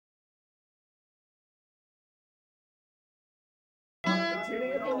tuning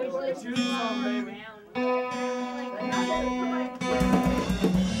it for me, buddy? Tune the song, baby.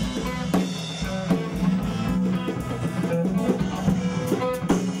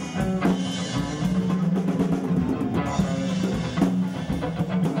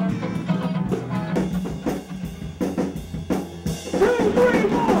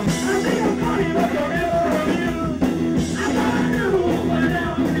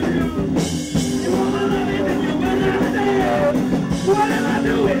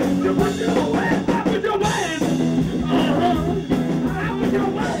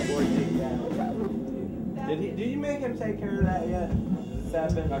 Did you make him take care of that yet? Does this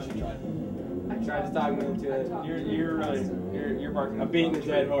happen? I should try. I tried to talk him into it. You're barking. I'm beating a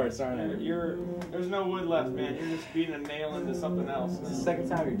dead horse, aren't I? There's no wood left, man. You're just beating a nail into something else. It's the second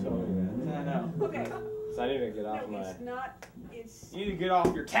time you told me that. I know. Okay. So I need to get off No, my it's not. It's. You need to get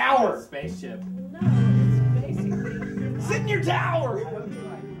off your tower. spaceship. No, it's basically. Sit in your tower.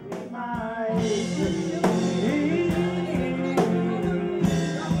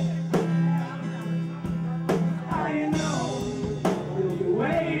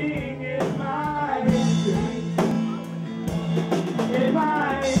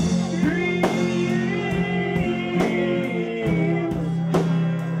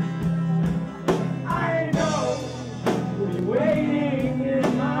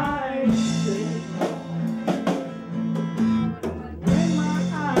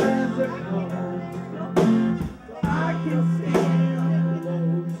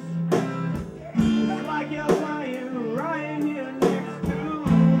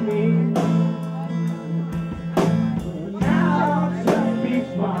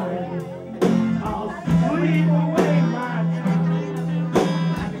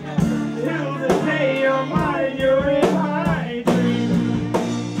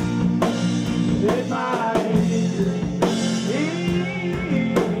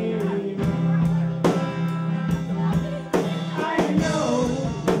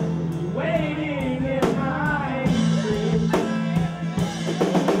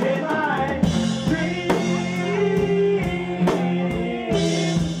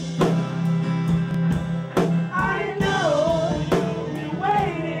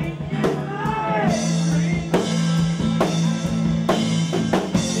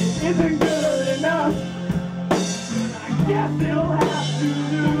 Isn't